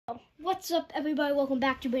What's up, everybody? Welcome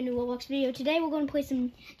back to a brand new Roblox video. Today we're going to play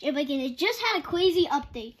some jailbreak, and it just had a crazy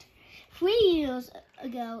update. 3 years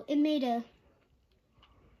ago, it made an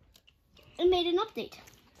update.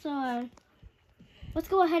 So let's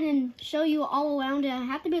go ahead and show you all around it. I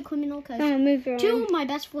have to be a criminal because two of my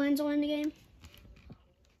best friends are in the game.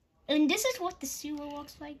 And this is what the sewer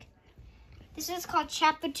looks like. This is called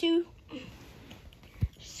Chapter 2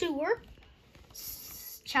 Sewer.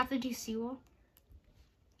 Chapter 2 Sewer.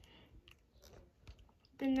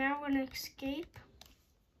 Then now we're gonna escape.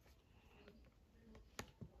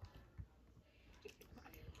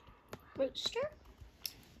 Roadster.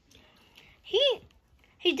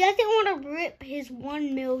 He doesn't want to rip his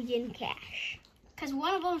 1 million cash. Cause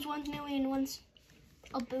one of them's 1 million, one's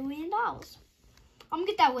 $1 billion. I'm gonna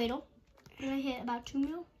get that ladle. I'm gonna hit about 2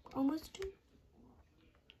 mil, almost 2.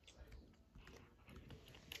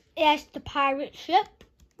 Yes, the pirate ship.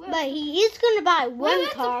 But he is gonna buy one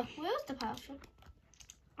car. Where's the pirate ship?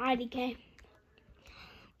 IDK.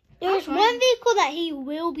 There's one vehicle that he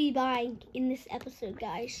will be buying in this episode,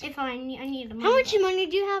 guys. If I need the money. How much money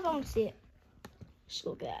do you have? I want to see it. Let's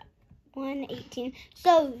look at 118.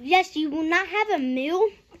 So yes, you will not have a mil.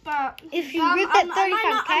 But if you rip that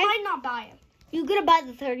 35K, I might not buy it. You're gonna buy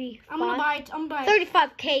the 35. I'm gonna buy it. I'm buying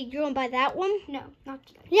 35K. You're gonna buy that one? No, not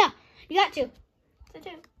today. Yeah, you got to. I do.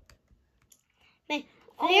 Man,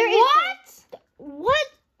 what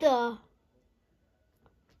the?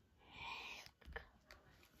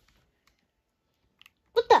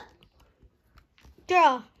 What the?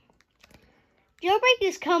 Girl, jailbreak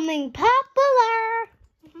is coming popular.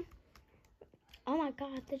 Oh my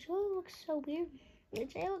god, the jail looks so weird. The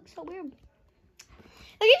jail looks so weird.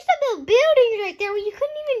 I used to build buildings right there where you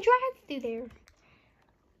couldn't even drive through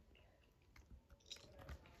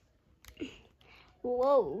there.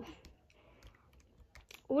 Whoa.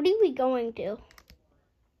 What are we going to?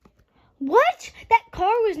 What? That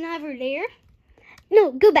car was never there.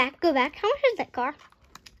 No, go back, go back. How much is that car?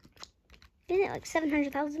 Isn't it like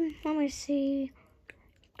 700,000? Let me see.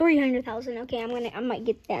 300,000. Okay, I might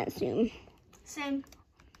get that soon. Same.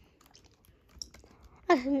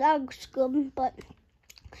 That looks good, but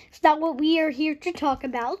it's not what we are here to talk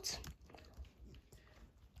about.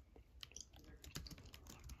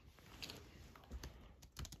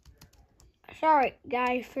 Sorry,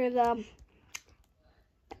 guys, for the...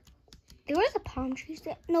 There was a palm tree.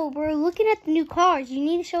 No, we're looking at the new cars. You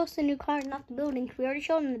need to show us the new cars, not the buildings. We already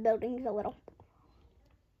showed them the buildings a little.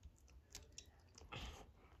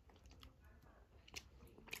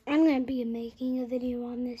 I'm going to be making a video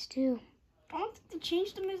on this, too. I want to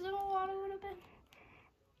change the Mizuno water a little bit.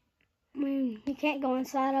 You can't go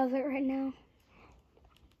inside of it right now.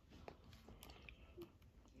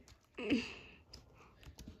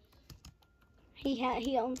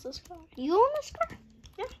 He owns this car. You own this car?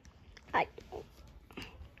 Yeah.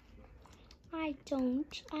 I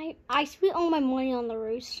don't. I spent all my money on the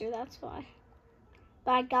Roadster, that's why.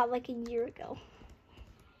 But I got like a year ago.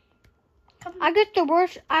 I got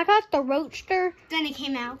the Roadster. Then it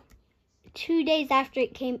came out. 2 days after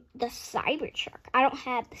it came, the Cybertruck. I don't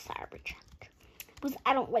have the Cybertruck because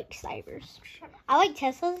I don't like Cybers. I like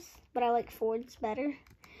Teslas, but I like Fords better.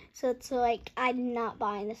 So it's like I'm not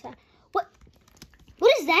buying this.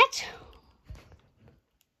 What is that?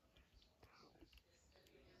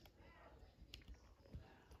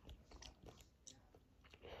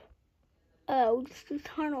 Oh, just a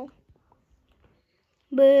tunnel.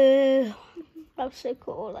 Boo. That's so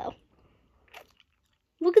cool, though.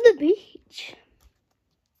 Look at the beach.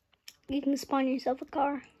 You can spawn yourself a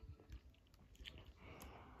car.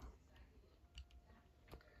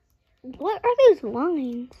 What are those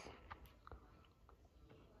lines?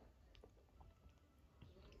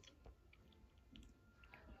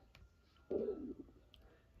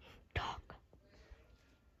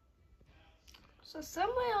 So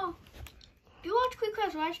somewhere, if you watch Quick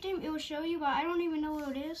Class live stream, it will show you, but I don't even know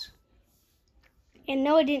what it is. And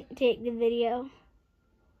no, I didn't take the video.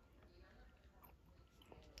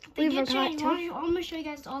 They did change. I'm going to show you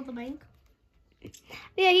guys all the bank.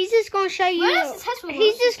 Yeah, he's just going to show you.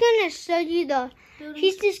 He's just going to show you the. Buildings.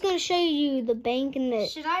 He's just going to show you the bank and the.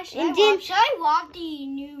 Should I rob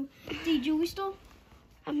the jewelry store?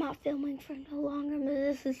 I'm not filming for no longer, but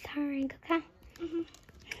this is tiring. Okay.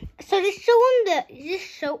 So just show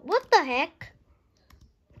him what the heck?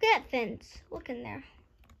 Look at that fence. Look in there.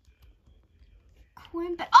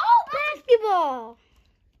 Basketball.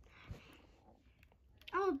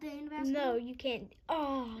 Oh, the basketball. No, you can't.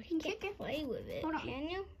 Oh, you can't kick it. Play with it. Can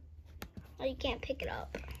you? Oh, you can't pick it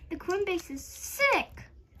up. The crime base is sick.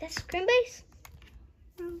 That's the crime base?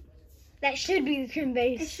 That should be the crime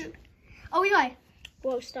base. It should. Oh, wait.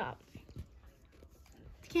 Whoa, stop.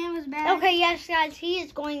 camera's bad. Okay, yes, guys, he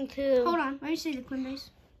is going to... Hold on, let me see the coin base.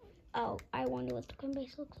 Oh, I wonder what the coin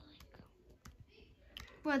base looks like.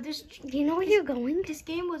 Bro, this... Do you know where you're going? This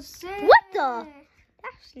game was sick. What the?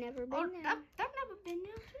 That's never been there. I've never been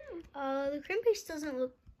there, too. The coin base doesn't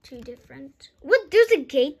look too different. What? There's a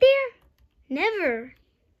gate there? Never.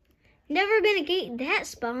 Never been a gate in that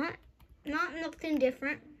spot. Not nothing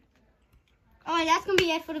different. Alright, that's going to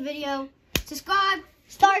be it for the video. Subscribe.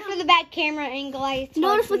 Sorry for the back camera angle.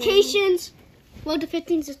 Notifications. Road to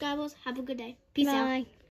 15 subscribers. Have a good day. Peace out.